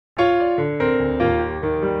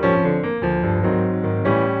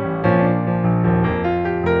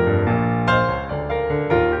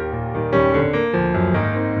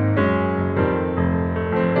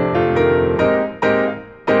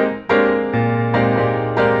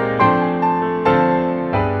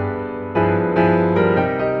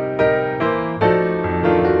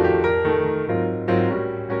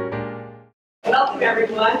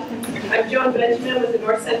With the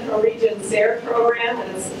North Central Region SARE program,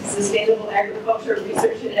 and it's Sustainable Agriculture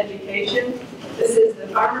Research and Education. This is the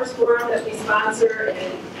Farmers Forum that we sponsor,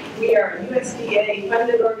 and we are a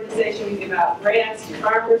USDA-funded organization. We give out grants to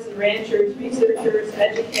farmers and ranchers, researchers,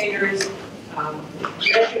 educators,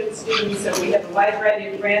 graduate students. So we have a wide variety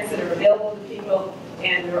of grants that are available to people,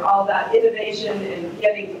 and they're all about innovation and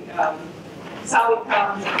getting solving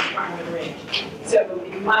problems on the farm and ranch. So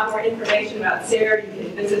if you want more information about SARE, you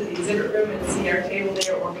can visit the exhibit room and see our table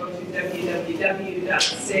there, or go to www.sare.org.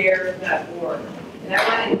 And I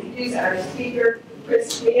want to introduce our speaker,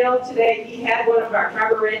 Chmiel. Today, he had one of our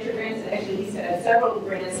farmer rancher grants. Actually, he's had several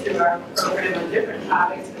grants through our program on different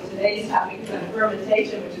topics, but today's topic is on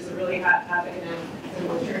fermentation, which is a really hot topic now. So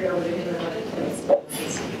we'll turn it over to him and let him tell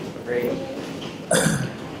Great.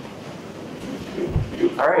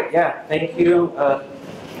 All right, yeah, thank you for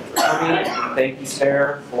coming. Thank you,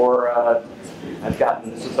 SARE, for,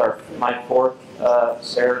 this is my fourth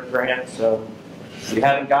SARE grant, so if you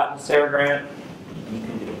haven't gotten a SARE grant, you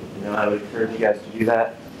can do it. I would encourage you guys to do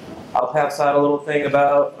that. I'll pass out a little thing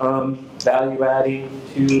about value adding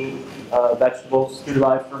to vegetables through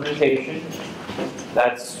live fermentation.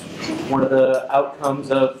 That's one of the outcomes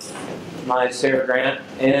of my SARE grant.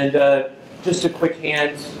 And just a quick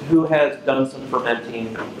hand, who has done some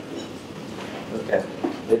fermenting? Okay,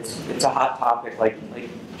 it's a hot topic, like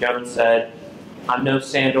Joan said. I'm no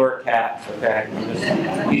Sandor cat, okay?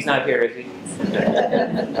 He's not here, is he?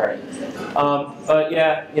 Okay. All right. But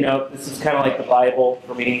yeah, this is kind of like the Bible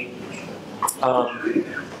for me. The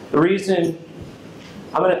reason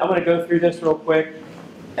I'm gonna go through this real quick,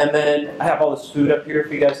 and then I have all this food up here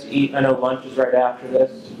for you guys to eat. I know lunch is right after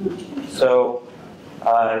this, so.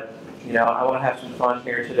 I want to have some fun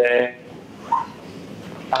here today.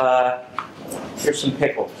 Here's some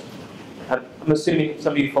pickles. I'm assuming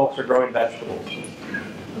some of you folks are growing vegetables.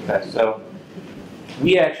 Okay, so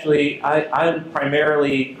we actually, I'm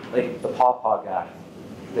primarily like the pawpaw guy.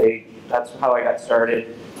 That's how I got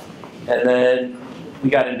started. And then we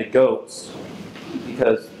got into goats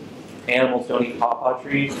because animals don't eat pawpaw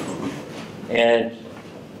trees. And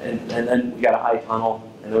then we got a high tunnel.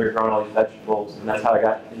 And we were growing all these vegetables, and that's how I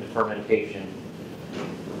got into fermentation.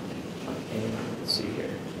 And let's see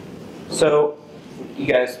here. So, you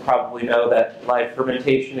guys probably know that live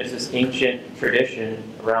fermentation is this ancient tradition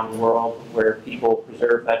around the world where people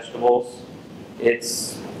preserve vegetables.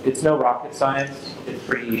 It's no rocket science. It's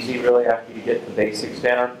pretty easy, really, after you get the basics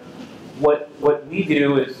down. What we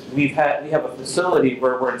do is we have a facility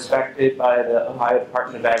where we're inspected by the Ohio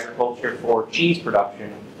Department of Agriculture for cheese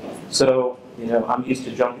production. So, I'm used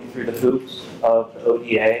to jumping through the hoops of the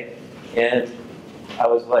ODA, and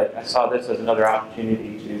I saw this as another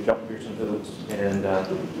opportunity to jump through some hoops and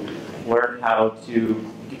learn how to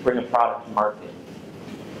bring a product to market.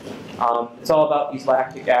 It's all about these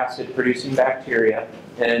lactic acid producing bacteria,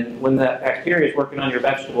 and when that bacteria is working on your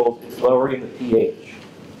vegetables, it's lowering the pH.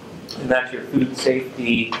 And that's your food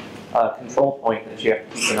safety control point that you have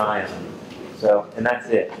to keep an eye on. So, and that's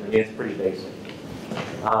it. It's pretty basic.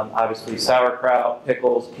 Obviously, sauerkraut,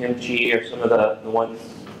 pickles, kimchi are some of the ones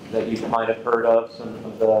that you might have heard of, some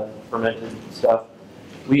of the fermented stuff.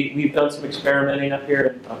 We've done some experimenting up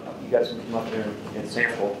here. You guys can come up here and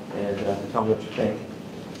sample and tell me what you think.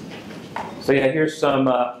 So yeah, here's some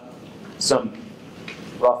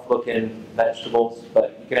rough-looking vegetables,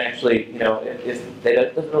 but you can actually, it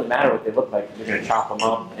doesn't really matter what they look like. You're going to chop them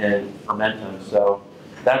up and ferment them. So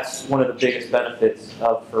that's one of the biggest benefits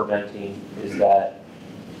of fermenting is that,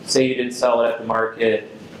 say you didn't sell it at the market,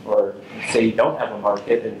 or say you don't have a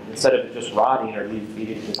market, and instead of it just rotting or you feed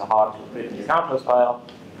it to the hogs or put it in your compost pile,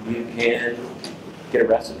 you can get a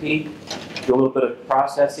recipe, do a little bit of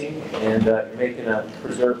processing, and you're making a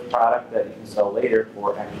preserved product that you can sell later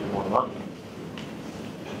for actually more money.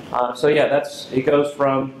 So yeah, it goes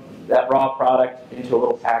from that raw product into a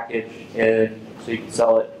little package, and so you can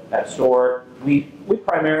sell it at a store. We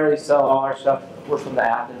primarily sell all our stuff. We're from the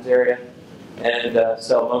Athens area, and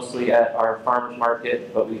sell mostly at our farmers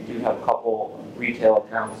market, but we do have a couple retail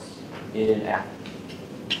accounts in Athens.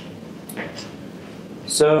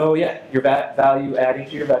 So yeah, you're value adding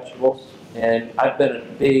to your vegetables, and I've been a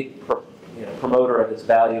big promoter of this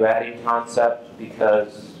value adding concept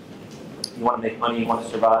because you want to make money, you want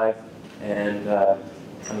to survive. And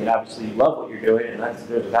I mean, obviously you love what you're doing, and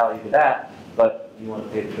there's a value to that, but you want to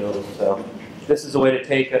pay the bills. So this is a way to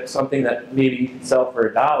take something that maybe you could sell for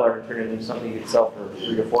 $1 and turn it into something you could sell for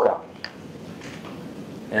 $3 to $4.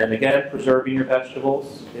 And again, preserving your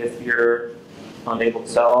vegetables. If you're unable to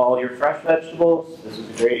sell all your fresh vegetables, this is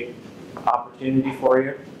a great opportunity for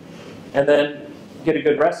you. And then get a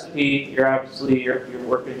good recipe. You're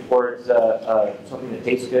working towards something that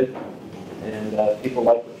tastes good, and people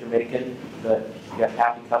like what you're making. That you got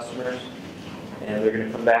happy customers, and they're going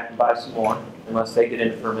to come back and buy some more, unless they get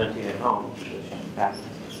into fermenting at home, which happens.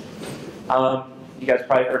 You guys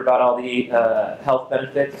probably heard about all the health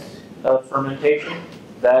benefits of fermentation.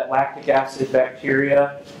 That lactic acid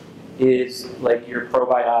bacteria is like your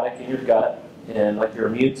probiotic in your gut, and like your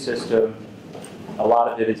immune system, a lot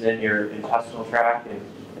of it is in your intestinal tract,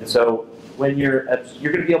 and so when you're going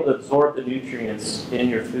to be able to absorb the nutrients in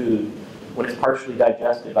your food when it's partially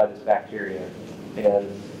digested by this bacteria, and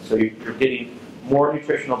so you're getting more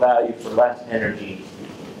nutritional value for less energy,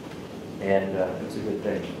 and it's a good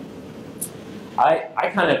thing. I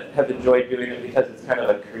kind of have enjoyed doing it because it's kind of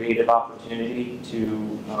a creative opportunity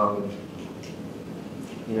to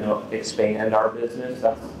expand our business.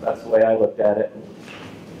 That's the way I looked at it,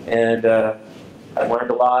 and I've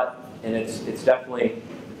learned a lot, and it's definitely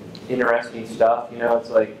interesting stuff. You know, it's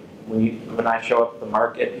like when I show up at the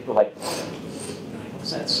market, people are like,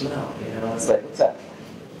 what's that smell? You know, it's like, what's that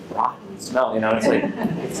rotten smell? You know,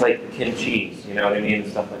 it's like the kimchi, you know what I mean,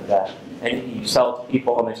 and stuff like that. And you sell it to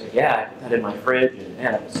people, and they say, yeah, I put that in my fridge, and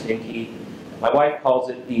man, it was stinky. My wife calls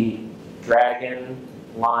it the dragon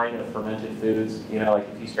line of fermented foods. You know, like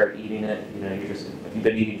if you start eating it, you know, you've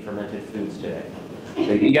been eating fermented foods today.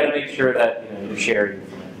 So you got to make sure that you're sharing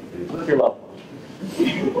fermented foods with your loved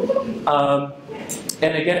ones.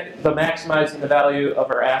 And again, the maximizing the value of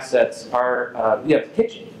our assets are, we have the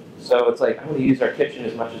kitchen. So it's like, I'm going to use our kitchen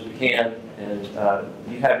as much as we can, and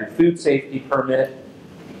you have your food safety permit,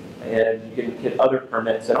 and you can get other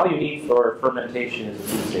permits, and all you need for fermentation is a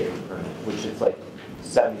food safety permit, which is like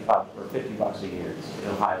 $75 or $50 a year. It's in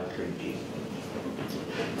Ohio, it's pretty cheap.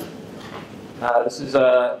 This is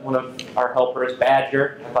one of our helpers,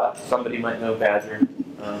 Badger. I thought somebody might know Badger.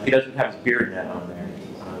 He doesn't have his beard net on there.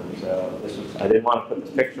 So I didn't want to put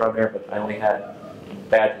this picture on there, but I only had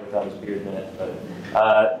Badger without his beard net.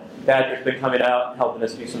 But Badger's been coming out and helping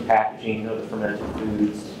us do some packaging of the fermented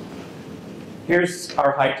foods. Here's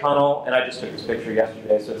our high tunnel, and I just took this picture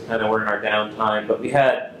yesterday, so it's kind of we're in our downtime. But we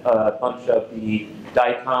had a bunch of the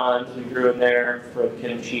daikons we grew in there for the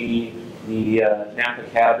kimchi, the Napa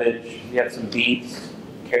cabbage. We had some beets,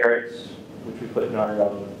 carrots, which we put in our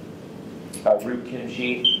root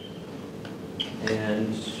kimchi.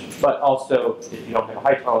 But also, if you don't have a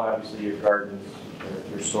high tunnel, obviously your gardens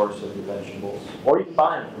are your source of your vegetables. Or you can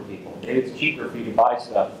buy them from people. Maybe it's cheaper for you to buy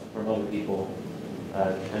stuff from other people,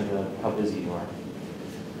 depending on how busy you are.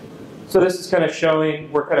 So this is kind of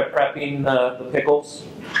showing, we're kind of prepping the pickles.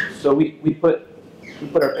 So we put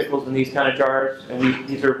our pickles in these kind of jars, and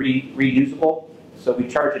these are reusable. So we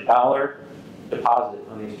charge $1 deposit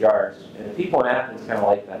on these jars. And people in Athens kind of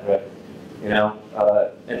like that, right? You know,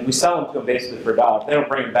 and we sell them to them basically for $1. If they don't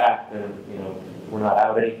bring them back, then we're not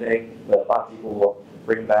out anything. But a lot of people will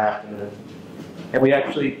bring them back, and we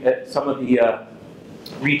actually at some of the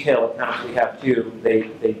retail accounts we have too,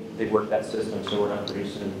 they work that system, so we're not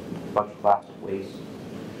producing a bunch of plastic waste.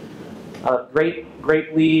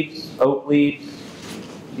 Grape leaves, oak leaves.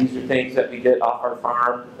 These are things that we get off our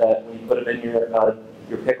farm that when you put them in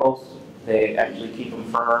your pickles, they actually keep them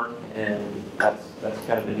firm, and that's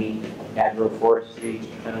kind of a neat agroforestry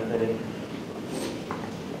kind of thing.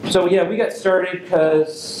 So yeah, we got started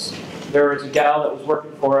because there was a gal that was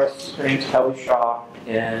working for us. Her name's Kelly Shaw,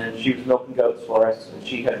 and she was milking goats for us, and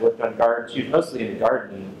she had worked on gardens. She was mostly into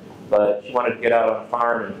gardening, but she wanted to get out on a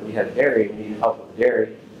farm, and we had dairy. We needed help with the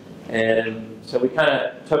dairy. And so we kind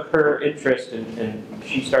of took her interest, and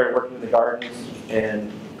she started working in the gardens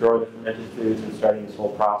and growing the fermented foods and starting this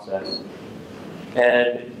whole process. And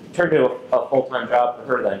it turned into a full-time job for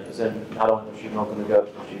her then, because then not only was she milking the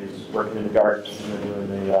goats, but she was working in the gardens and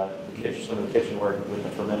then doing some of the kitchen work with the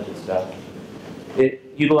fermented stuff. It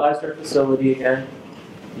utilized our facility again.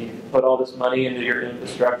 You put all this money into your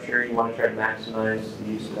infrastructure, you want to try to maximize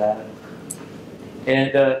the use of that.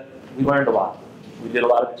 And we learned a lot. We did a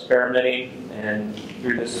lot of experimenting, and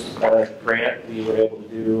through this grant, we were able to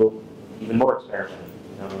do even more experimenting.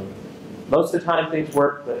 Most of the time things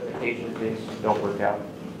work, but occasionally things don't work out.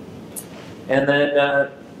 And then,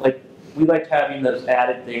 we liked having those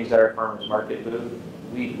added things at our farmers market booth.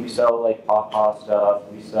 We sell like pawpaw stuff,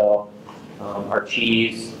 we sell our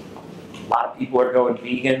cheese, lot of people are going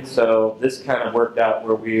vegan, so this kind of worked out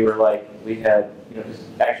where we were like, we had, because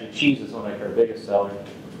actually cheese is one of our biggest sellers.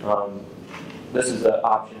 This is an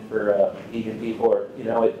option for vegan people, or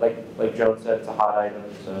like Joan said, it's a hot item,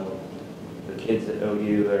 so the kids at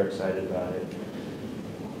OU, they're excited about it.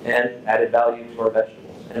 And added value to our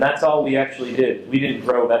vegetables. And that's all we actually did. We didn't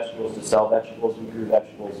grow vegetables to sell vegetables, we grew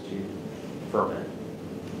vegetables to ferment.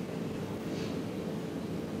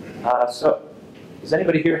 So, does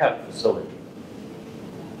anybody here have a facility?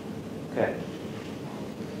 Okay.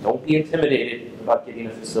 Don't be intimidated about getting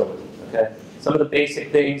a facility, okay? Some of the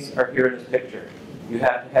basic things are here in this picture. You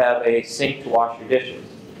have to have a sink to wash your dishes.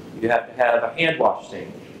 You have to have a hand wash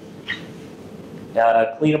sink.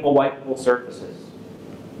 Cleanable, wipeable surfaces.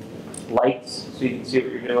 Lights, so you can see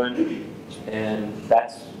what you're doing. And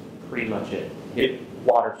that's pretty much it.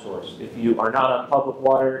 Water source. If you are not on public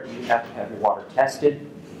water, you have to have your water tested.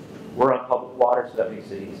 We're on public water, so that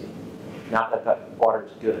makes it easy. Not that that water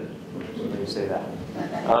is good. Let me say that.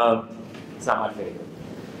 It's not my favorite.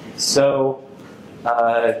 So,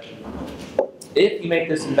 if you make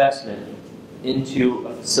this investment into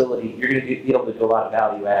a facility, you're going to be able to do a lot of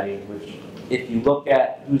value adding, which if you look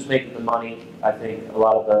at who's making the money, I think a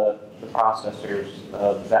lot of the processors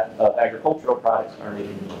of agricultural products are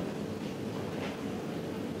making the money.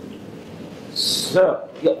 So,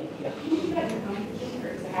 yeah.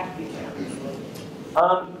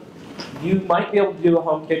 You might be able to do a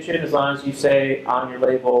home kitchen as long as you say on your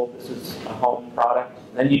label, this is a home product.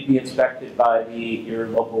 Then you'd be inspected by your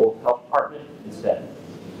local health department instead.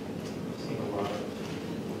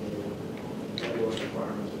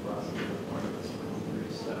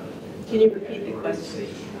 Can you repeat the question?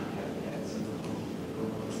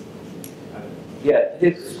 Yeah,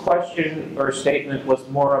 his question or statement was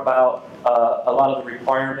more about a lot of the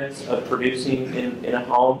requirements of producing in a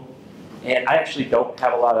home. And I actually don't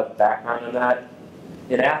have a lot of background in that.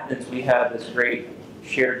 In Athens, we have this great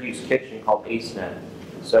shared use kitchen called AceNet.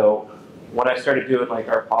 So when I started doing like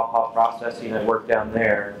our pawpaw processing, I worked down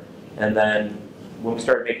there. And then when we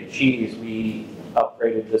started making cheese, we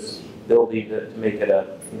upgraded this building to make it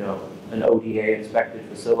an ODA inspected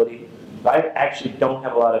facility. But I actually don't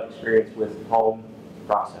have a lot of experience with home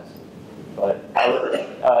processing. But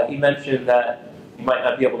he mentioned that you might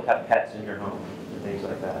not be able to have pets in your home and things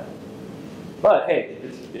like that. But hey,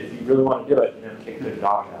 if you really want to do it, kick the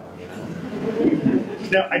dog out.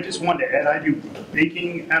 Now, I just wanted to add, I do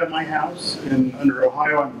baking out of my house, and under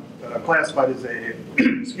Ohio, I'm classified as a,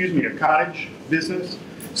 a cottage business.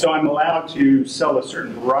 So I'm allowed to sell a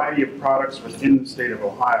certain variety of products within the state of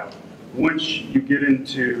Ohio. Once you get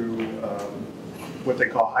into what they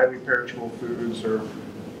call highly perishable foods or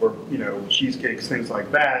cheesecakes, things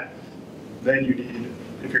like that, then you need,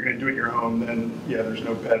 if you're going to do it in your home, then yeah, there's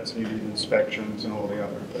no pets and you need inspections and all the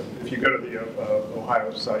other. But if you go to the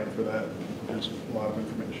Ohio site for that, there's a lot of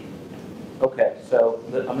information. Okay, so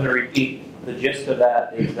I'm going to repeat. The gist of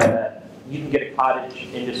that is that you can get a cottage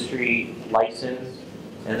industry license,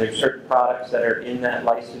 and there's certain products that are in that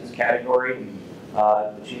license category,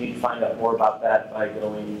 but you need to find out more about that by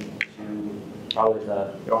going to probably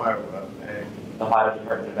the Ohio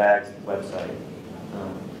Department of Ag's website.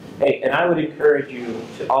 Hey, and I would encourage you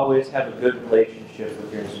to always have a good relationship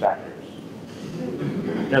with your inspectors.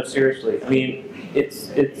 No, seriously. I mean, it's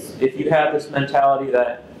if you have this mentality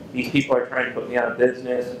that these people are trying to put me out of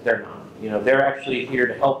business, they're not. They're actually here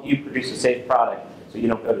to help you produce a safe product so you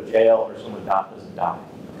don't go to jail or someone doesn't die.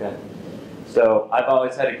 Okay. So I've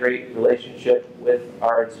always had a great relationship with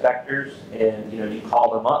our inspectors, and you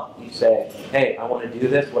call them up, you say, hey, I want to do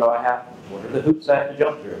this. What do I have? What are the hoops I have to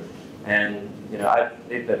jump through? And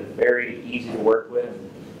they've been very easy to work with,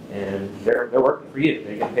 and they're working for you.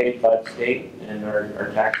 They get paid by the state and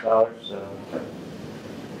our tax dollars. So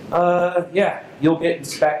yeah, you'll get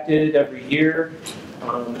inspected every year.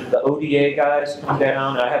 The ODA guys come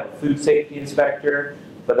down. I have a food safety inspector,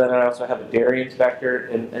 but then I also have a dairy inspector.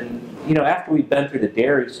 And after we've been through the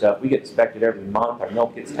dairy stuff, we get inspected every month. Our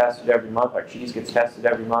milk gets tested every month. Our cheese gets tested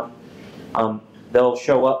every month. They'll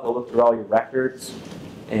show up. They'll look through all your records.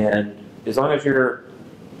 And as long as you're,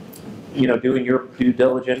 doing your due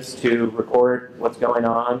diligence to record what's going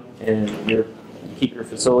on and you keep your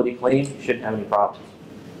facility clean, you shouldn't have any problems.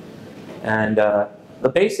 And the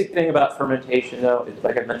basic thing about fermentation, though, is,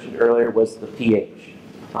 like I mentioned earlier, was the pH.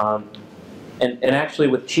 And actually,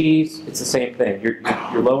 with cheese, it's the same thing. You're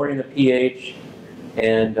lowering the pH.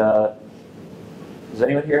 And does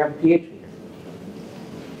anyone here have a pH meter?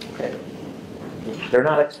 Okay. They're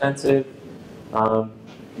not expensive.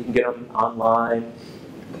 You can get them online.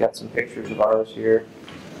 We've got some pictures of ours here.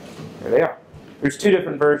 There they are. There's two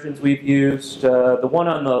different versions we've used. The one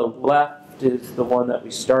on the left yeast is the one that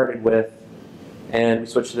we started with, and we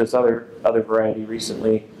switched to this other variety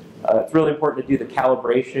recently. It's really important to do the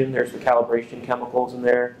calibration. There's the calibration chemicals in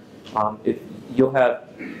there. If you'll have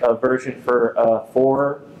a version for a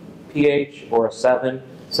 4 pH or a 7.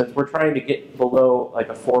 Since we're trying to get below like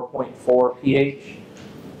a 4.4 pH,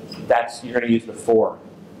 you're going to use the 4,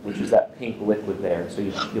 which is that pink liquid there. So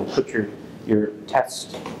you'll put your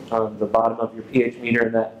test on the bottom of your pH meter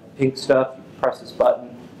and that pink stuff. You press this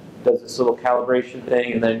button, does this little calibration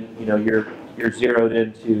thing, and then you're zeroed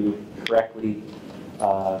into correctly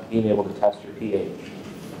being able to test your pH.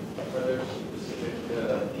 Are there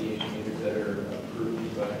specific pH meters that are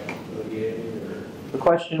approved by ODA? The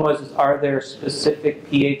question was, are there specific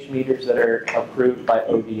pH meters that are approved by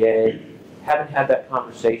ODA? Haven't had that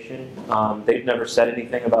conversation. They've never said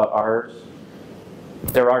anything about ours.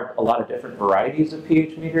 There are a lot of different varieties of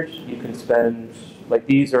pH meters. You can spend, like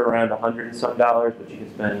these are around $100 and some, but you can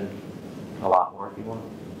spend a lot more if you want.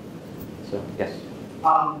 So, yes?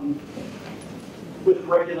 With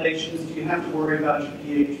regulations, do you have to worry about your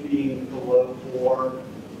pH being below 4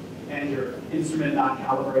 and your instrument not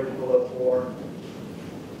calibrated below 4?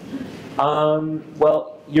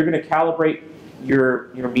 Well, you're going to calibrate your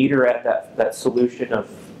meter at that solution of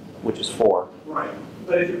which is 4. Right.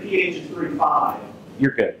 But if your pH is 3.5,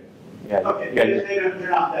 you're good. Yeah. Okay. Yeah, they're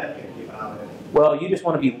not that picky about it. well, you just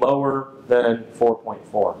want to be lower than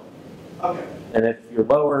 4.4. Okay. And if you're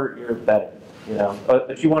lower, you're better.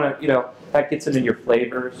 But you want to, that gets into your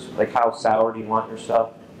flavors, like how sour do you want your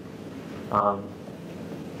stuff. But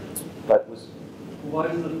Why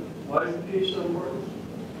is the pH so important?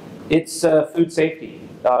 it's food safety.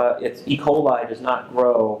 It's E. coli does not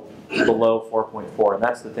grow below 4.4, and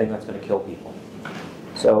that's the thing that's going to kill people.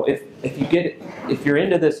 So if you're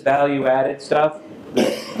into this value-added stuff,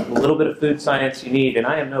 a little bit of food science you need, and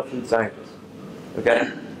I am no food scientist, okay?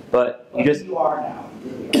 But You are now.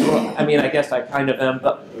 well, I mean, I guess I kind of am,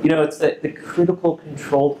 but it's the critical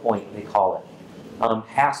control point, they call it.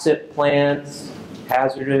 HACCP plans,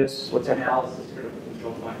 hazardous, what's that? Analysis critical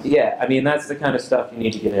control points. Yeah, I mean, that's the kind of stuff you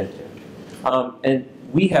need to get into. And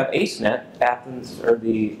we have ACENET, Athens, or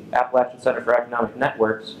the Appalachian Center for Economic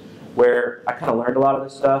Networks, where I kind of learned a lot of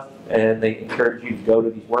this stuff, and they encourage you to go to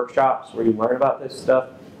these workshops where you learn about this stuff.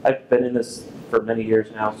 I've been in this for many years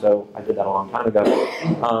now, so I did that a long time ago.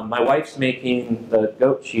 My wife's making the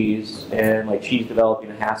goat cheese, and she's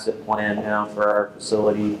developing a HACCP plan now for our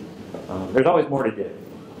facility. There's always more to do.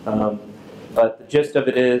 But the gist of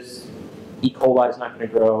it is E. coli is not going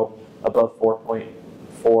to grow above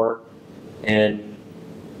 4.4, and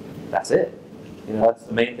that's it. That's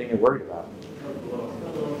the main thing you're worried about.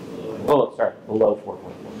 Oh, sorry, below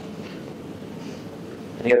 4.4.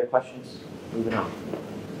 Any other questions? Moving on.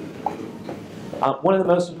 One of the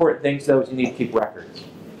most important things, though, is you need to keep records.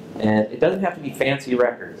 And it doesn't have to be fancy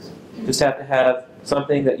records. You just have to have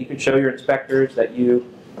something that you can show your inspectors that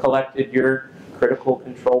you collected your critical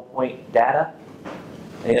control point data.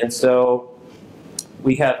 And so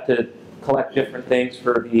we have to collect different things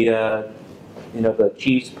for the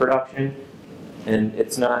cheese production. And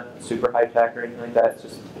it's not super high tech or anything like that. It's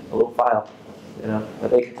just a little file, that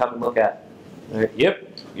they can come and look at. They're like, yep,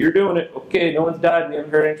 you're doing it. Okay, no one's died. We haven't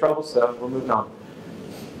heard any trouble, so we're moving on.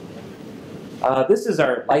 This is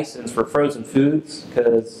our license for frozen foods,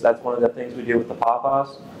 because that's one of the things we do with the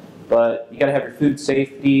pawpaws. But you got to have your food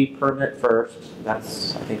safety permit first.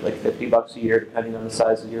 That's, I think, like $50 a year, depending on the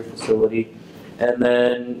size of your facility. And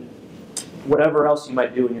then whatever else you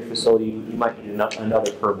might do in your facility, you might need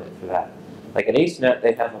another permit for that. Like at ACENET,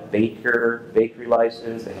 they have a bakery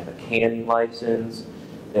license, they have a canning license,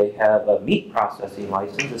 they have a meat processing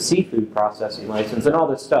license, a seafood processing license, and all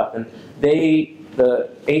this stuff. And the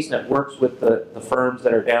ACENET works with the firms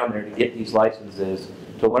that are down there to get these licenses,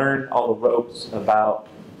 to learn all the ropes about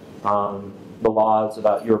the laws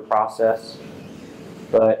about your process.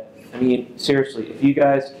 But, I mean, seriously, if you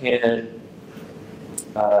guys can,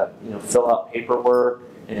 fill out paperwork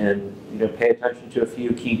and pay attention to a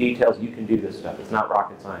few key details, you can do this stuff. It's not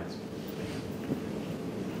rocket science.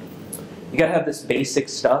 You got to have this basic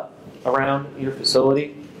stuff around your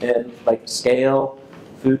facility, and like scale,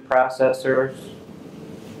 food processors.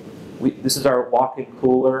 This is our walk-in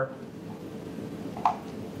cooler.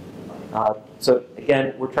 So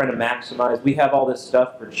again, we're trying to maximize. We have all this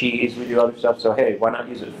stuff for cheese. We do other stuff. So hey, why not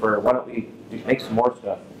use it for? Why don't we make some more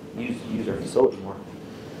stuff? Use our facility more.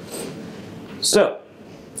 So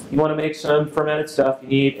you want to make some fermented stuff. You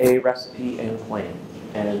need a recipe and plan.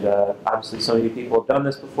 And obviously, some of you people have done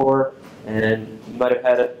this before, and you might have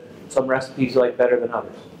had some recipes you like better than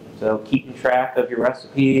others. So keeping track of your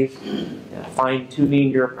recipes,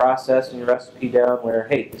 fine-tuning your process and your recipe down where,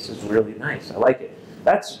 hey, this is really nice, I like it.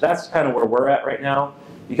 That's kind of where we're at right now,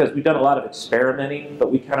 because we've done a lot of experimenting,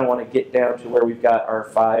 but we kind of want to get down to where we've got our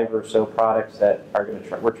 5 or so products that are going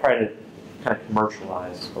to we're trying to kind of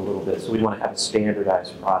commercialize a little bit, so we want to have a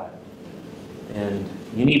standardized product. And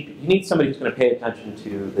you need somebody who's going to pay attention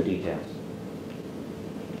to the details.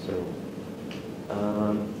 So,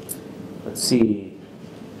 let's see.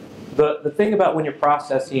 The thing about when you're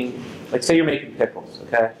processing, like say you're making pickles,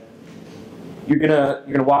 okay? You're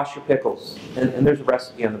gonna wash your pickles, and there's a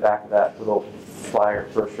recipe on the back of that little flyer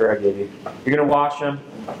brochure I gave you. You're gonna wash them.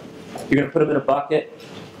 You're gonna put them in a bucket.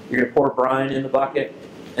 You're gonna pour brine in the bucket,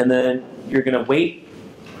 and then you're gonna weight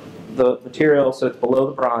the material so it's below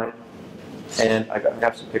the brine. And I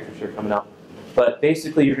have some pictures here coming up. But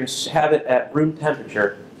basically, you're gonna have it at room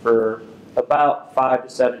temperature for about 5 to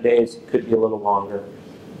 7 days. It could be a little longer.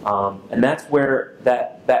 And that's where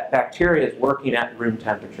that bacteria is working at room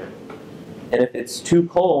temperature. And if it's too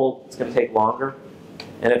cold, it's going to take longer.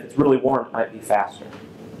 And if it's really warm, it might be faster.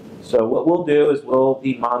 So what we'll do is we'll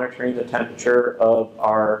be monitoring the temperature of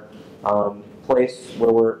our place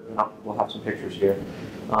where we'll have some pictures here,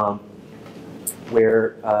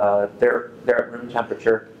 where they're at room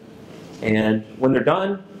temperature. And when they're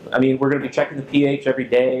done, I mean, we're going to be checking the pH every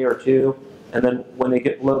day or two. And then when they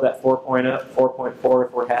get below that 4.4,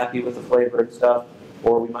 if we're happy with the flavor and stuff,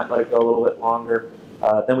 or we might let it go a little bit longer,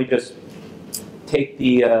 then we just take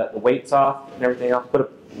the weights off and everything else, put a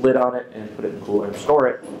lid on it, and put it in the cooler and store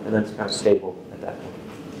it, and then it's kind of stable at that point.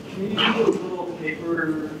 Can you use those little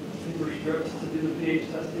paper strips to do the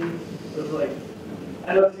pH testing? So it's like,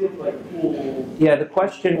 I know it seems like cool. Yeah, the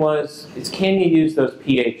question was, can you use those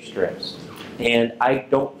pH strips? And I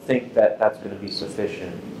don't think that that's going to be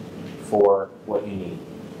sufficient for what you need.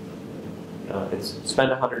 It's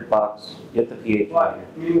spend $100, get the pH Well, value.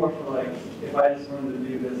 I mean more for like, if I just wanted to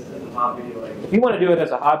do this as a hobby, like. If you want to do it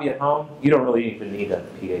as a hobby at home, you don't really even need a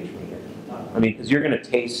pH meter. I mean, because you're going to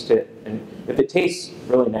taste it, and if it tastes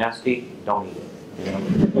really nasty, don't eat it.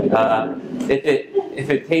 You know? If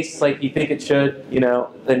it tastes like you think it should, you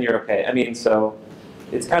know, then you're okay. I mean, so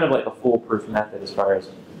it's kind of like a foolproof method as far as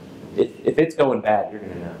if it's going bad, you're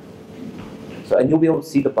going to know. So, and you'll be able to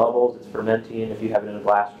see the bubbles. It's fermenting if you have it in a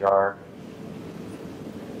glass jar.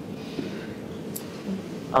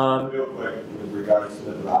 Real quick, with regards to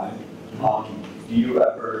the brine, do you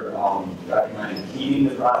ever recommend heating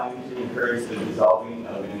the brine to encourage the dissolving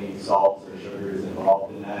of any salts or sugars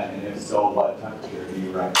involved in that? And if so, what temperature do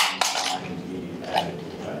you recommend brine to be added to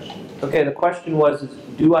the vegetables? Okay, the question was,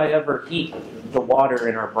 do I ever heat the water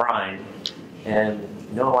in our brine? And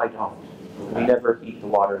no, I don't. We never heat the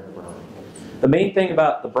water in the brine. The main thing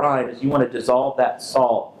about the brine is you want to dissolve that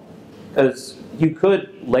salt, because you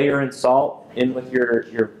could layer in salt in with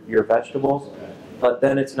your vegetables, but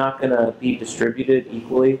then it's not going to be distributed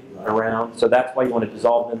equally around. So that's why you want to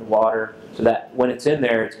dissolve it in the water, so that when it's in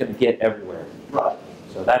there, it's going to get everywhere. Right.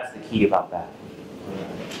 So that's the key about that.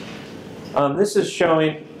 This is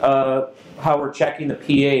showing how we're checking the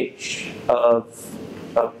pH of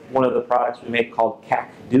one of the products we make called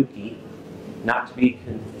Cat Dookie, not to be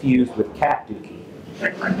confused with Cat Dookie.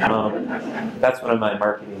 That's one of my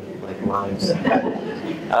marketing lines.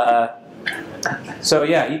 So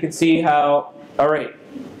yeah, you can see how, all right,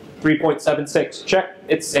 3.76, check,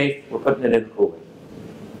 it's safe, we're putting it in the cooler.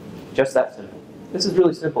 Just that simple. This is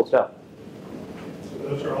really simple stuff. So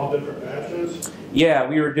those are all different batches? Yeah,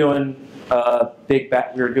 we were doing big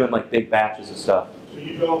batches of stuff. So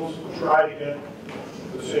you don't try to get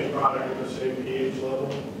the same product at the same pH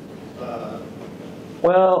level?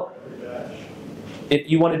 Well, Every batch? if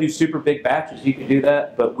you want to do super big batches, you can do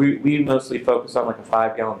that, but we mostly focus on like a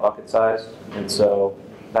 5-gallon bucket size, and so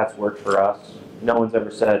that's worked for us. No one's ever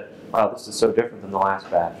said, wow, this is so different than the last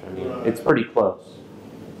batch. I mean, it's pretty close.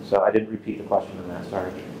 So I didn't repeat the question on that,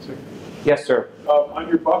 sorry. Yes, sir. On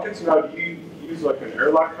your buckets now, do you use like an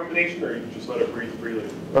airlock combination, or you just let it breathe freely?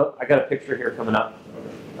 Well, I got a picture here coming up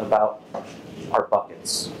about our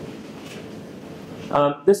buckets.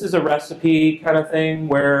 This is a recipe kind of thing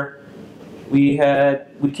where we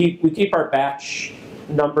keep our batch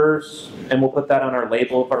numbers, and we'll put that on our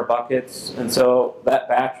label of our buckets. And so that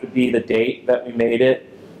batch would be the date that we made it.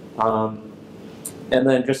 And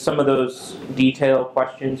then just some of those detailed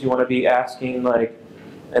questions you want to be asking, like,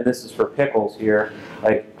 and this is for pickles here,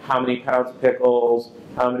 like how many pounds of pickles,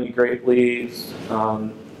 how many grape leaves.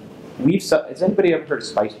 Has anybody ever heard of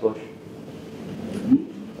spice bush?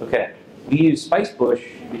 Okay, we use spice bush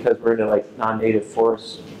because we're into like non-native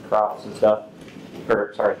forest crops and stuff,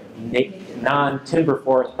 or sorry, non-timber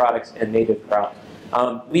forest products and native crops.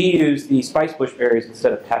 We use the spice bush berries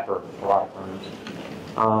instead of pepper a lot of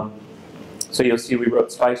times. So you'll see we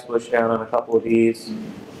wrote spice bush down on a couple of these.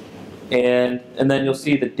 And then you'll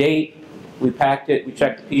see the date. We packed it, we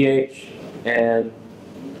checked the pH, and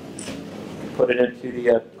put it into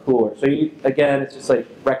the cooler. So again, it's just like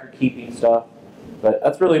record keeping stuff. But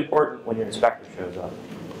that's really important when your inspector shows up.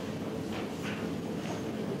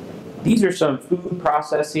 These are some food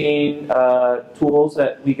processing tools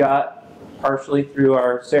that we got partially through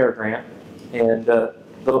our SARE grant. And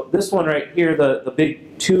this one right here, the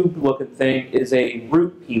big tube-looking thing, is a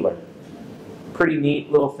root peeler. Pretty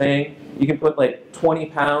neat little thing. You can put like 20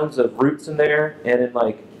 pounds of roots in there, and in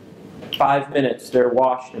like 5 minutes, they're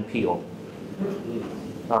washed and peeled.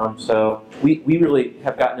 So we really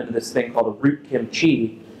have gotten into this thing called a root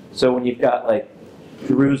kimchi. So when you've got like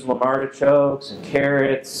Jerusalem artichokes and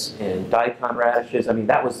carrots and daikon radishes, I mean,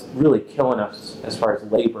 that was really killing us as far as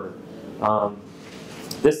labor.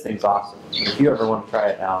 This thing's awesome. If you ever want to try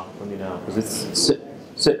it out, let me know, because it's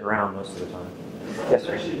sitting around most of the time. Yes,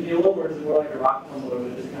 sir. Actually, peel or is it more like a rock tumbler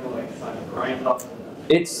that just kind of like grinds up?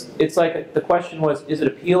 It's like, the question was, is it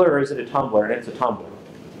a peeler or is it a tumbler? And it's a tumbler.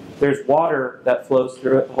 There's water that flows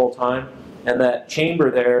through it the whole time, and that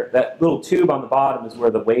chamber there, that little tube on the bottom is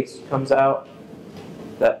where the waste comes out,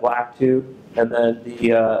 that black tube, and then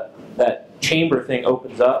that chamber thing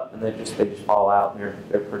opens up, and they just fall out, and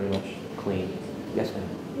they're pretty much clean. Yes, ma'am.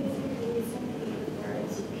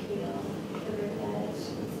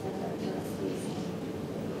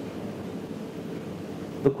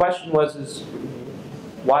 The question was,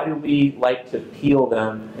 why do we like to peel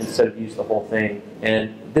them instead of use the whole thing?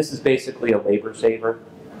 And this is basically a labor saver.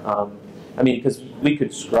 I mean, because we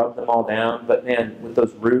could scrub them all down, but man, with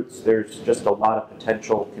those roots, there's just a lot of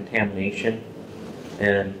potential contamination,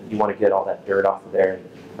 and you want to get all that dirt off of there.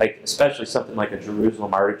 Like, especially something like a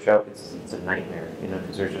Jerusalem artichoke, it's a nightmare, you know,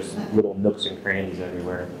 because there's just little nooks and crannies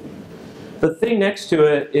everywhere. The thing next to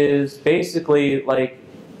it is basically like,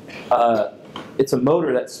 it's a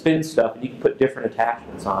motor that spins stuff, and you can put different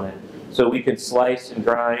attachments on it. So we can slice and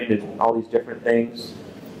grind and all these different things.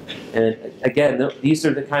 And again, these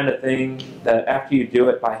are the kind of thing that after you do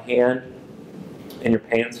it by hand, and you're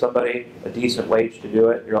paying somebody a decent wage to do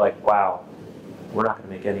it, you're like, wow, we're not going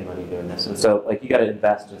to make any money doing this. And so, like, you got to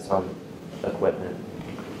invest in some equipment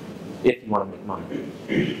if you want to make money.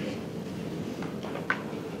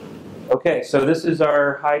 Okay, so this is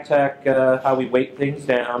our high-tech, how we weight things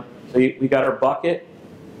down. So we got our bucket.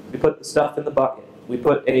 We put the stuff in the bucket. We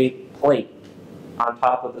put a plate on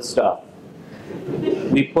top of the stuff.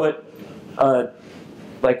 We put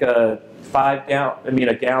like a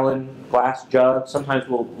a gallon glass jug. Sometimes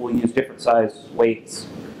we'll use different size weights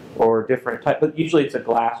or different type, but usually it's a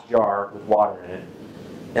glass jar with water in it.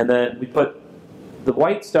 And then we put the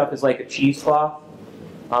white stuff is like a cheesecloth.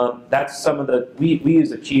 That's some of the we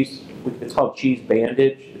use a cheese. It's called cheese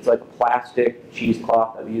bandage. It's like a plastic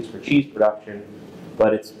cheesecloth that we use for cheese production,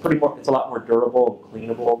 but it's a lot more durable and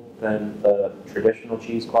cleanable than the traditional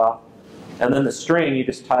cheesecloth. And then the string, you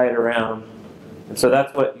just tie it around. And so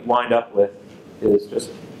that's what you wind up with, is just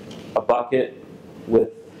a bucket with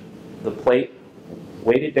the plate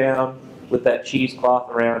weighted down with that cheesecloth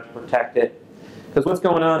around to protect it. Because what's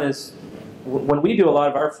going on is, when we do a lot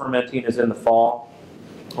of our fermenting is in the fall,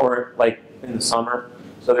 or like in the summer,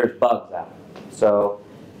 so there's bugs out. So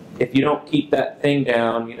if you don't keep that thing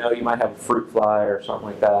down, you know, you might have a fruit fly or something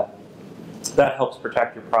like that. That helps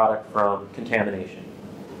protect your product from contamination.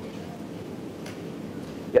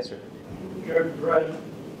 Yes, sir. I've read,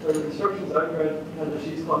 the instructions I've read has a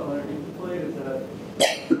cheesecloth underneath the plate. Is that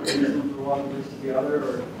reason for one versus the other?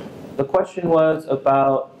 Or? The question was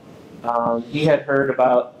about, he had heard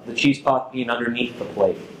about the cheesecloth being underneath the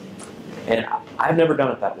plate. And I've never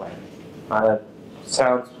done it that way.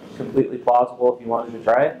 Sounds completely plausible if you wanted to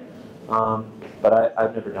try it, but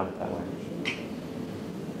I've never done it that way.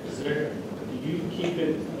 Do you keep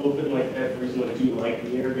it open like that for reason, do you like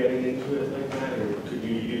the air getting into it like that, or could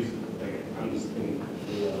you use, like, I'm just thinking,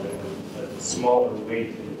 a smaller weight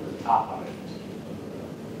in the top on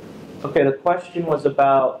it? Okay, the question was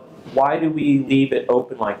about why do we leave it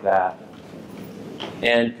open like that,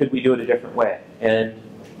 and could we do it a different way? And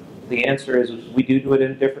the answer is we do it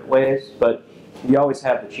in different ways, but we always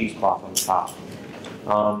have the cheesecloth on the top.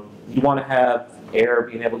 You want to have air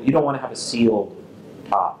being able, you don't want to have a sealed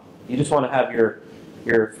top. You just want to have your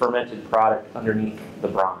fermented product underneath the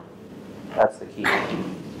brine. That's the key. I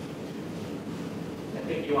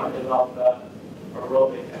think you want to develop the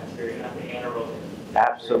aerobic bacteria, not the anaerobic.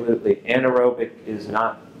 Absolutely. Anaerobic is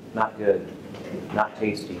not good, not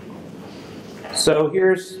tasty. So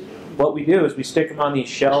here's what we do is we stick them on these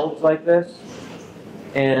shelves like this,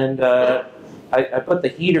 And I put the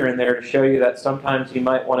heater in there to show you that sometimes you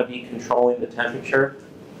might want to be controlling the temperature.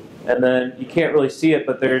 And then you can't really see it,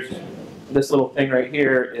 but there's this little thing right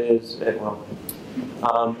here is, well,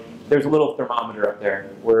 there's a little thermometer up there,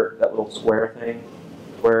 where that little square thing,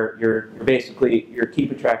 where you're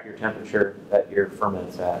keeping track of your temperature that your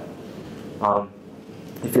ferment's at.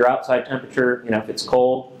 If your outside temperature, if it's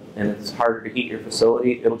cold and it's harder to heat your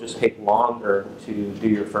facility, it'll just take longer to do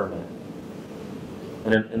your ferment.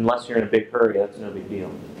 And unless you're in a big hurry, that's no big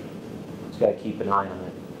deal. Just got to keep an eye on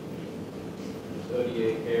it. So do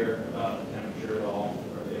you care about temperature at all,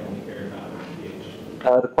 or do they only care about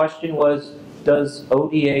pH? The question was, does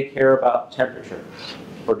ODA care about temperature,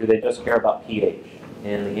 or do they just care about pH?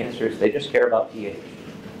 And the answer is they just care about pH.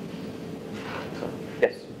 So,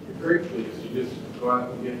 yes? Grape leaves, you just go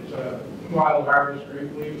out and get wild harvest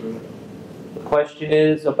grape leaves? Or? The question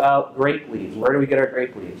is about grape leaves. Where do we get our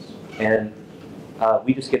grape leaves? And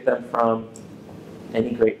we just get them from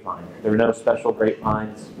any grapevine. There are no special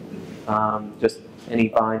grapevines, just any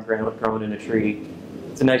vine growing in a tree.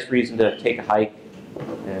 It's a nice reason to take a hike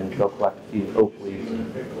and go collect a few oak leaves.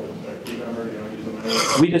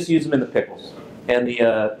 We just use them in the pickles and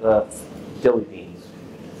the dilly beans.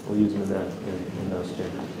 We'll use them in those too.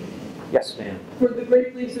 Yes, ma'am. For the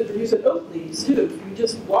grape leaves, you said oak leaves too. You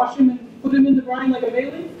just wash them and put them in the brine like a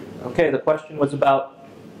bay leaf? Okay, the question was about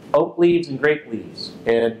oak leaves and grape leaves,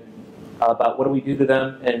 and about what do we do to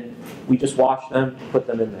them, and we just wash them and put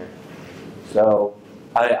them in there. So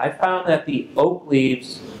I found that the oak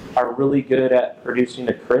leaves are really good at producing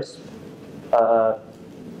a crisp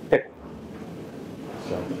pickle.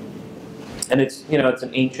 So, and it's it's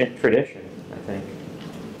an ancient tradition, I think.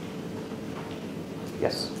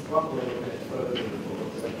 Yes. Talk a little bit further than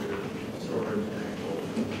storage and actual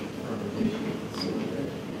fermentation.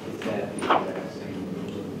 Is that the exact same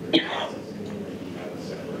processing, or do you have a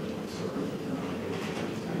separate sort of?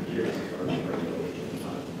 I'm curious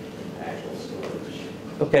about the actual storage.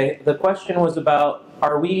 Okay, the question was about,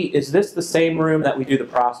 is this the same room that we do the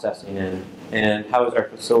processing in, and how is our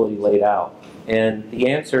facility laid out? And the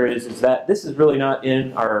answer is that this is really not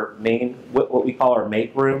in our main, what we call our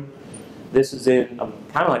make room. This is in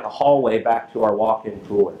kind of like a hallway back to our walk-in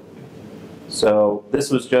cooler. So this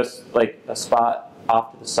was just like a spot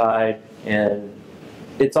off to the side, and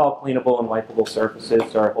it's all cleanable and wipeable surfaces,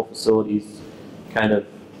 so our whole facility's kind of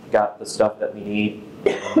got the stuff that we need.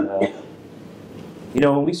 And,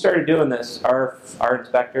 when we started doing this, our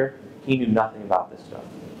inspector, he knew nothing about this stuff.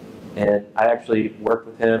 And I actually worked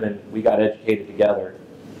with him, and we got educated together.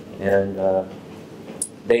 And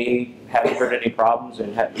they haven't heard any problems,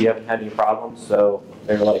 and we haven't had any problems, so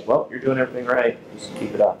they're like, well, you're doing everything right, just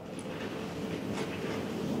keep it up.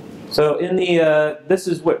 So in this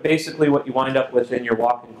is basically what you wind up with in your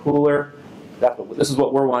walk-in cooler. This is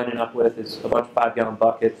what we're winding up with, is a bunch of 5-gallon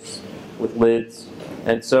buckets with lids.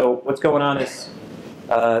 And so what's going on is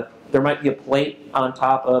there might be a plate on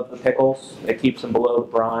top of the pickles that keeps them below the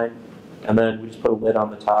brine, and then we just put a lid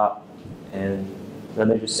on the top, and then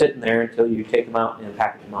they're just sitting there until you take them out and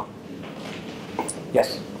package them up.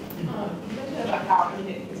 Yes? You mentioned about how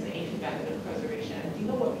it's an ancient method of preservation. Do you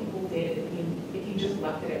know what people did if you just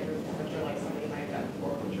left it at room temperature, like somebody might have done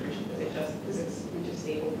before refrigeration? Does it reach a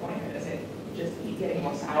stable point, or does it just keep getting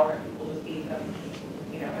more sour and people just eat them,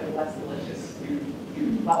 at a less delicious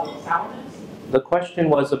level of sourness? The question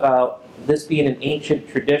was about this being an ancient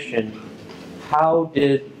tradition. How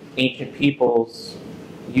did ancient peoples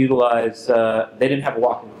utilize, they didn't have a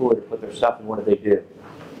walk-in cooler to put their stuff in, what did they do?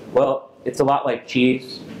 Well, it's a lot like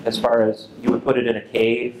cheese, as far as you would put it in a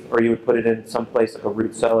cave, or you would put it in some place like a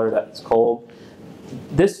root cellar that's cold.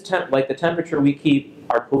 Like the temperature we keep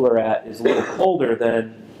our cooler at is a little colder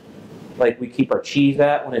than like we keep our cheese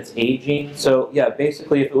at when it's aging. So yeah,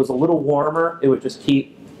 basically if it was a little warmer, it would just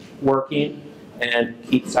keep working and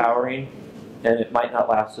keep souring, and it might not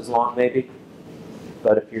last as long maybe.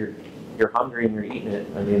 But if you're hungry and you're eating it,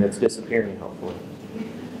 I mean, it's disappearing hopefully.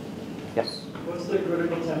 Yes? What's the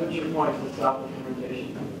critical temperature point to stop the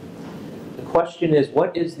fermentation? The question is,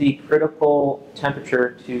 what is the critical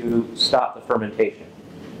temperature to stop the fermentation?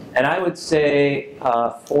 And I would say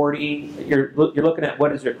 40, you're looking at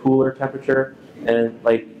what is your cooler temperature, and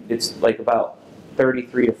it's like about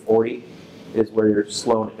 33 to 40 is where you're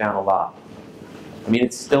slowing it down a lot. I mean,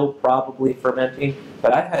 it's still probably fermenting,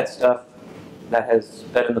 but I've had stuff that has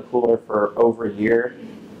been in the cooler for over a year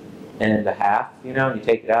and a half, and you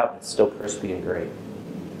take it out and it's still crispy and great.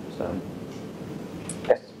 So,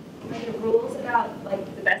 yes? Are there rules about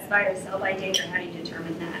the best buy or sell by date, or how do you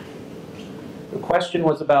determine that? The question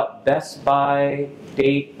was about best by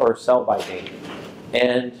date or sell by date.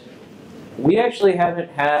 And We actually haven't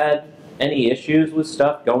had any issues with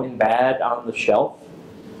stuff going bad on the shelf.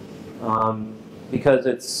 Because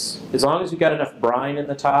it's, as long as you've got enough brine in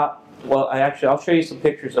the top, well, I'll show you some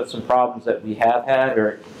pictures of some problems that we have had,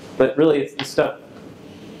 but really it's the stuff,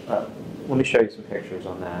 let me show you some pictures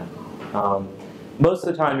on that. Most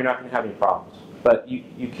of the time you're not going to have any problems, but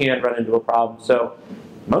you can run into a problem. So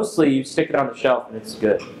mostly you stick it on the shelf and it's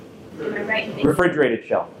good. Am I right? Refrigerated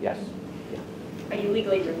shelf, yes. Are you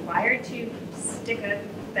legally required to stick a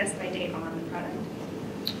best by date on the product?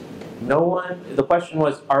 No one, the question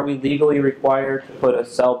was, are we legally required to put a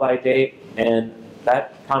sell-by date? And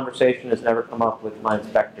that conversation has never come up with my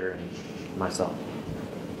inspector and myself.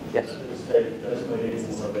 Yes? Best by dates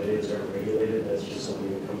and sell by dates are regulated. That's just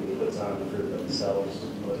something the company puts on for themselves.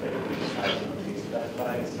 But they just have to use Best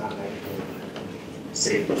Buy. It's not actually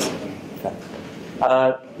safe. Okay.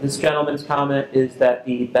 This gentleman's comment is that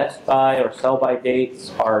the Best Buy or sell-by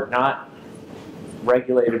dates are not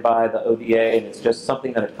regulated by the ODA, and it's just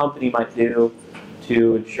something that a company might do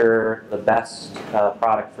to ensure the best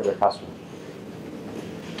product for their customer.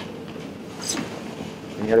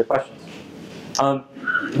 Any other questions?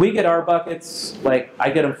 We get our buckets, like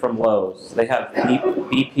I get them from Lowe's. They have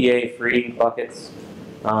BPA-free buckets,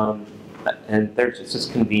 and it's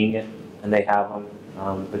just convenient, and they have them.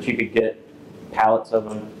 But you could get pallets of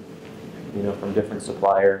them, from different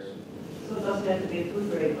suppliers. So it doesn't have to be a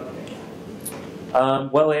food grade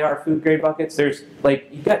bucket? Well, they are food grade buckets. There's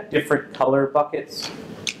you've got different color buckets.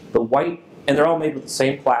 The white, and they're all made with the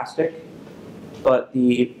same plastic, but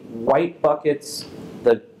the white buckets,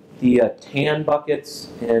 the tan buckets,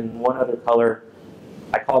 and one other color,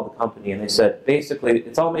 I called the company and they said, basically,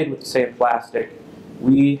 it's all made with the same plastic.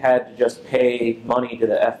 We had to just pay money to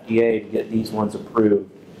the FDA to get these ones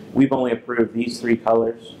approved. We've only approved these 3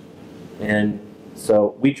 colors, and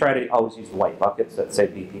so we try to always use the white buckets that say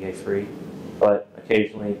BPA free. But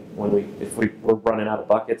occasionally, if we're running out of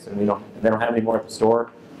buckets and they don't have any more at the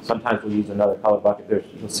store, sometimes we'll use another color bucket.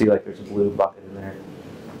 You'll see there's a blue bucket in there.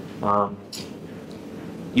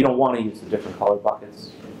 You don't want to use the different color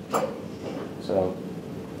buckets. So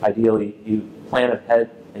ideally, you plan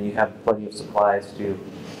ahead and you have plenty of supplies to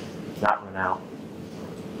not run out.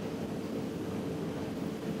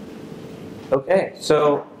 Okay,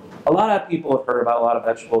 so a lot of people have heard about a lot of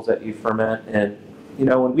vegetables that you ferment, and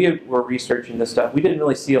when we were researching this stuff, we didn't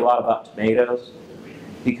really see a lot about tomatoes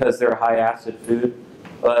because they're a high acid food,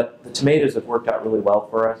 but the tomatoes have worked out really well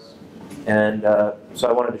for us. And so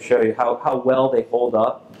I wanted to show you how well they hold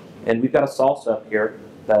up. And we've got a salsa up here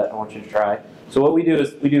that I want you to try. So what we do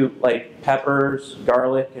is we do peppers,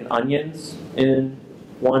 garlic, and onions in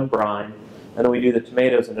one brine, and then we do the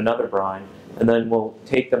tomatoes in another brine, and then we'll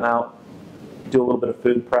take them out, do a little bit of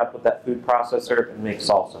food prep with that food processor, and make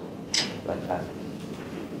salsa like that.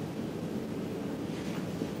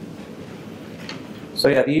 So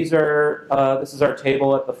yeah, this is our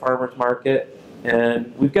table at the farmer's market,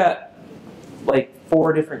 and we've got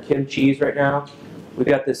 4 different kimchis right now. We've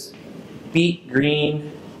got this beet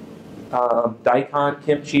green daikon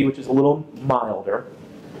kimchi, which is a little milder.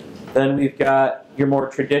 Then we've got your more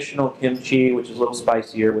traditional kimchi, which is a little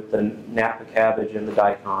spicier with the Napa cabbage and the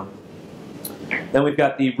daikon. Then we've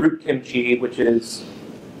got the root kimchi, which is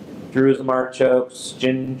Jerusalem artichokes,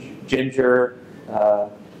 ginger,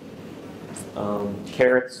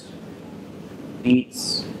 carrots,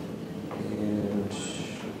 beets, and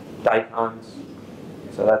daikons.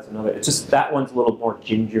 So that's another. It's just that one's a little more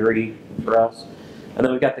gingery for us. And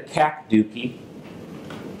then we've got the kakduki,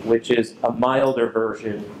 which is a milder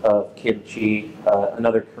version of kimchi,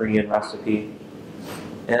 another Korean recipe.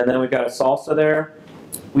 And then we've got a salsa there.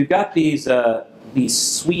 We've got these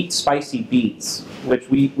sweet, spicy beets, which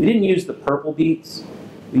we didn't use the purple beets.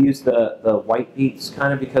 We used the white beets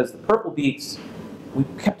kind of because the purple beets, we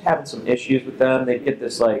kept having some issues with them. They'd get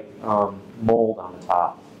this mold on the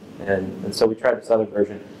top. And so we tried this other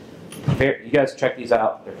version. You guys check these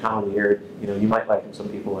out. They're kind of weird. You might like them. Some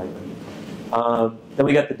people like them. Then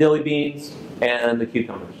we got the dilly beans and the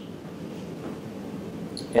cucumbers.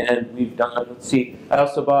 And we've done, let's see, I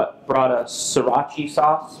also brought a sriracha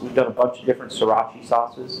sauce. We've done a bunch of different sriracha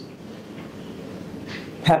sauces.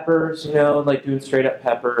 Peppers, doing straight up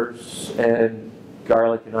peppers and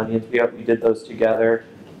garlic and onions. We did those together.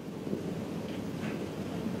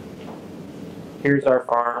 Here's our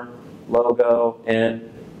farm logo,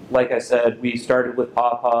 and like I said, we started with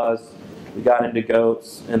pawpaws, we got into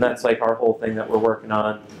goats, and that's our whole thing that we're working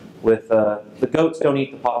on. With the goats don't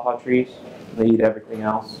eat the pawpaw trees, they eat everything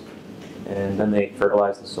else, and then they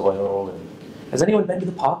fertilize the soil. And has anyone been to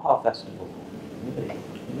the pawpaw festival? Anybody?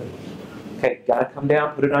 Okay, gotta come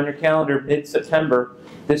down, put it on your calendar, mid-September.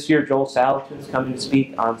 This year, Joel Salatin's coming to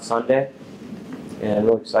speak on Sunday, and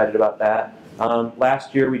we're excited about that.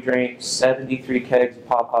 Last year, we drank 73 kegs of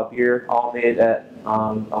Pawpaw beer, all made at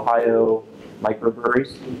Ohio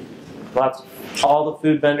microbreweries. All the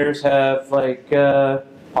food vendors have like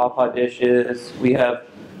Pawpaw dishes. We have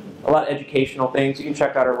a lot of educational things. You can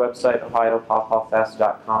check out our website,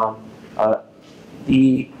 ohiopawpawfest.com.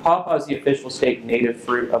 The pawpaw is the official state native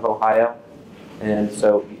fruit of Ohio, and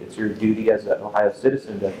so it's your duty as an Ohio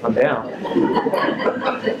citizen to come down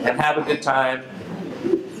and have a good time.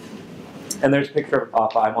 And there's a picture of a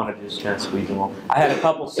pawpaw. I wanted to just kind of squeeze them all. I had a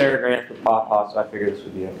couple SARE grants with pawpaw, so I figured this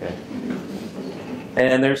would be okay.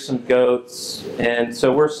 And there's some goats, and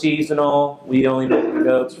so we're seasonal. We only make the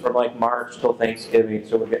goats from like March till Thanksgiving,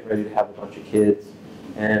 so we're getting ready to have a bunch of kids.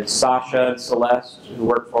 And Sasha and Celeste, who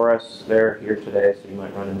work for us, they're here today, so you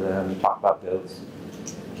might run into them and talk about goats.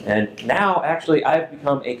 And now, actually, I've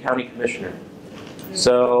become a county commissioner.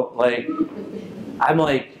 So, like, I'm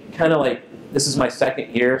like, kind of like, this is my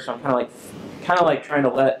second year, so I'm kind of like trying to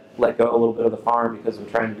let go a little bit of the farm because I'm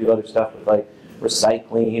trying to do other stuff with like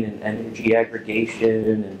recycling and energy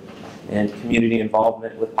aggregation and community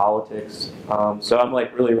involvement with politics. So I'm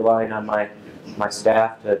like really relying on my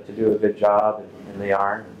staff to do a good job, and they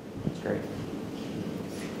are. It's great.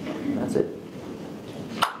 And that's it.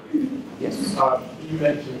 Yes? You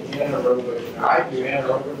mentioned anaerobic. I do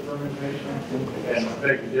anaerobic fermentation, and I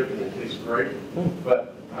beg to differ, it tastes great.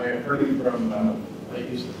 But I heard from, I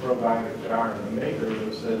used to probiotic jar in the maker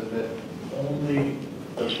that says that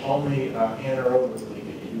there's only anaerobically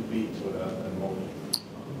that you beat with an ammonia.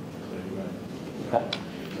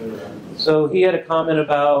 So he had a comment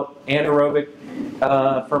about anaerobic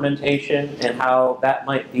fermentation and how that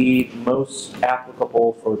might be most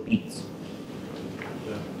applicable for beets.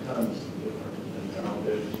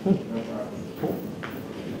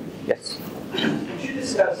 Yes. Could you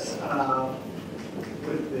discuss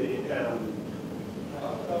with the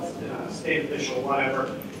state official,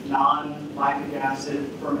 whatever, non-lactic acid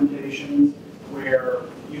fermentations where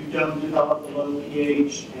you don't develop the low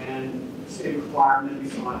pH and state requirement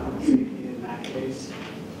is on safety in that case?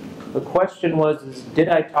 The question was, did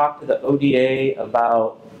I talk to the ODA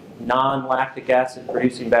about non-lactic acid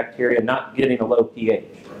producing bacteria not getting a low pH?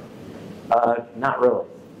 Not really.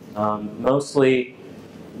 Mostly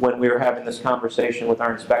when we were having this conversation with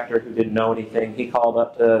our inspector who didn't know anything, he called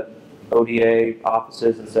up to ODA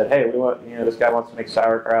offices and said, hey, we want, this guy wants to make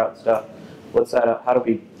sauerkraut and stuff. What's that? How do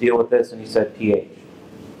we deal with this? And he said pH.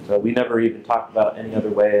 So we never even talked about any other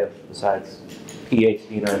way besides pH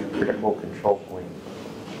being a critical control point.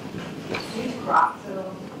 Use crops at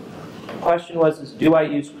all? The question was, do I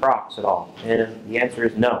use crops at all? And the answer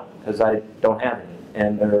is no, because I don't have any.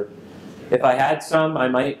 And if I had some, I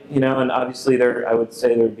might, and obviously I would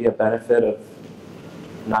say there would be a benefit of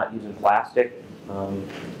not using plastic.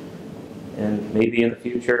 And maybe in the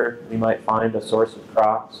future, we might find a source of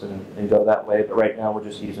crops and go that way. But right now, we're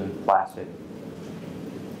just using plastic.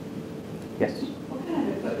 Yes? What kind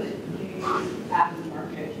of equipment do you use at the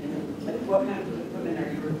market? Like, what kind of equipment are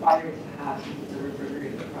you required to have to use a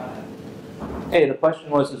refrigerated product? Hey, the question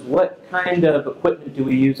was, what kind of equipment do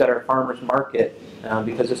we use at our farmer's market?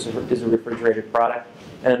 Because this is a refrigerated product.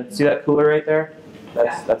 And see that cooler right there?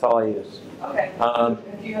 That's all I use. Okay.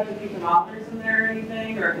 Do you have to keep thermometers in there or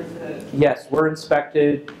anything, or is it? Yes, we're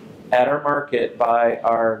inspected at our market by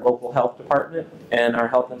our local health department, and our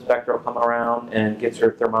health inspector will come around and gets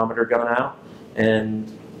her thermometer gun out.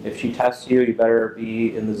 And if she tests you, you better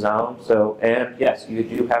be in the zone. So, and yes, you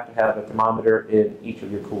do have to have a thermometer in each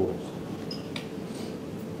of your coolers.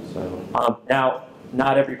 So now,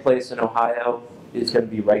 not every place in Ohio is going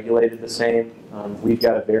to be regulated the same. We've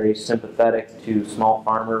got a very sympathetic to small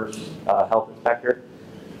farmers health inspector.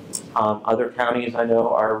 Other counties I know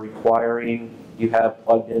are requiring you have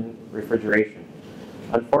plugged-in refrigeration.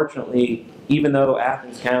 Unfortunately, even though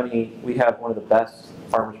Athens County, we have one of the best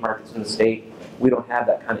farmers markets in the state, we don't have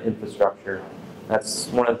that kind of infrastructure. That's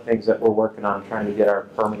one of the things that we're working on, trying to get our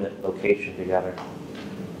permanent location together.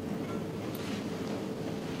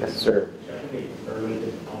 Yes, sir.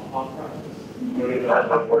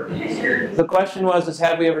 The question was,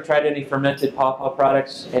 have we ever tried any fermented pawpaw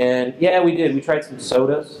products? And yeah, we did. We tried some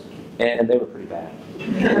sodas, and they were pretty bad.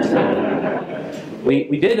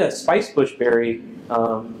 We did a spice bush berry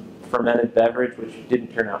fermented beverage, which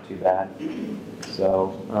didn't turn out too bad.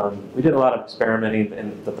 So we did a lot of experimenting,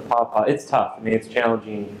 and the pawpaw, it's tough. I mean, it's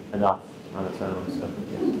challenging enough on its own. So,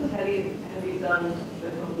 yeah. Have you done the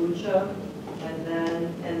kombucha, and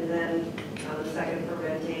then the second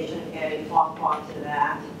fermentation, adding pawpaw to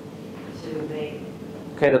that to make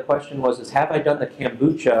Okay, the question was, have I done the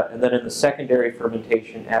kombucha and then in the secondary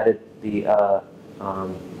fermentation added the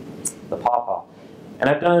pawpaw? And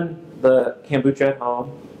I've done the kombucha at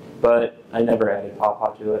home, but I never added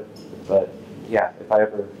pawpaw to it. But yeah, if I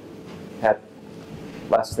ever had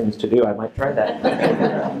less things to do, I might try that.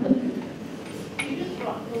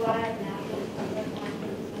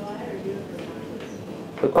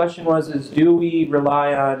 The question was, do we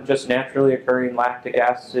rely on just naturally occurring lactic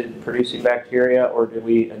acid producing bacteria, or do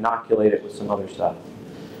we inoculate it with some other stuff?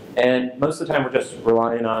 And most of the time we're just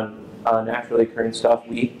relying on naturally occurring stuff.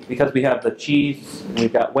 Because we have the cheese and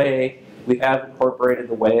we've got whey, we have incorporated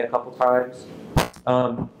the whey a couple times.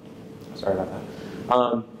 Sorry about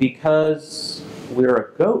that. Because we're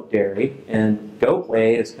a goat dairy and goat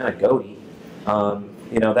whey is kind of goaty,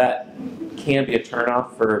 you know, that can be a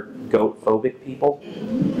turnoff for goat-phobic people.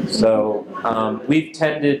 So we've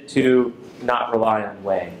tended to not rely on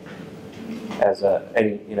whey as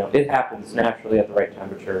you know, it happens naturally at the right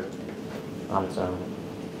temperature on its own.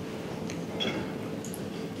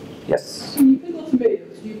 Yes? When you pickle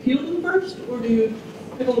tomatoes, do you peel them first or do you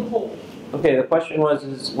pickle them whole? Okay, the question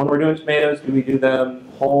was, when we're doing tomatoes, do we do them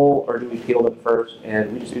whole or do we peel them first?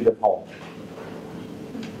 And we just do them whole.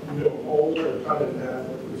 You do them whole or cut in half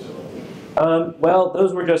like we saw? Well,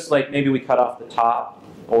 those were just like maybe we cut off the top,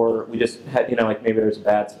 or we just had, you know, like maybe there's a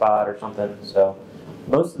bad spot or something. So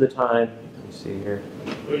most of the time, let me see here.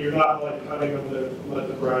 But you're not like cutting them to let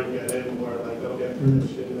the brine get in where like they'll get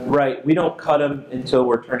finished in there? Right, we don't cut them until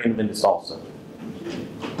we're turning them into salsa.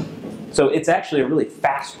 So it's actually a really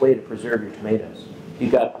fast way to preserve your tomatoes.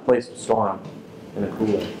 You've got a place to store them in a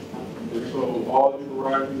cooler. So all the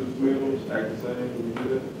varieties of tomatoes act the same when you do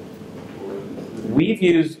this? We've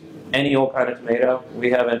used any old kind of tomato.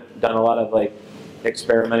 We haven't done a lot of like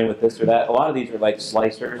experimenting with this or that. A lot of these are like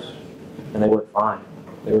slicers, and they work fine.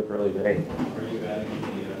 They work really great. Are you adding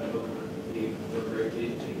the grape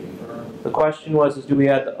leaves to confirm? The question was, do we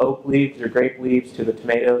add the oak leaves or grape leaves to the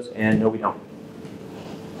tomatoes? And no, we don't.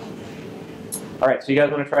 All right, so you guys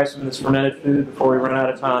want to try some of this fermented food before we run out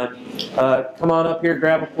of time? Come on up here,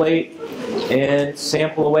 grab a plate, and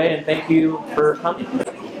sample away, and thank you for coming.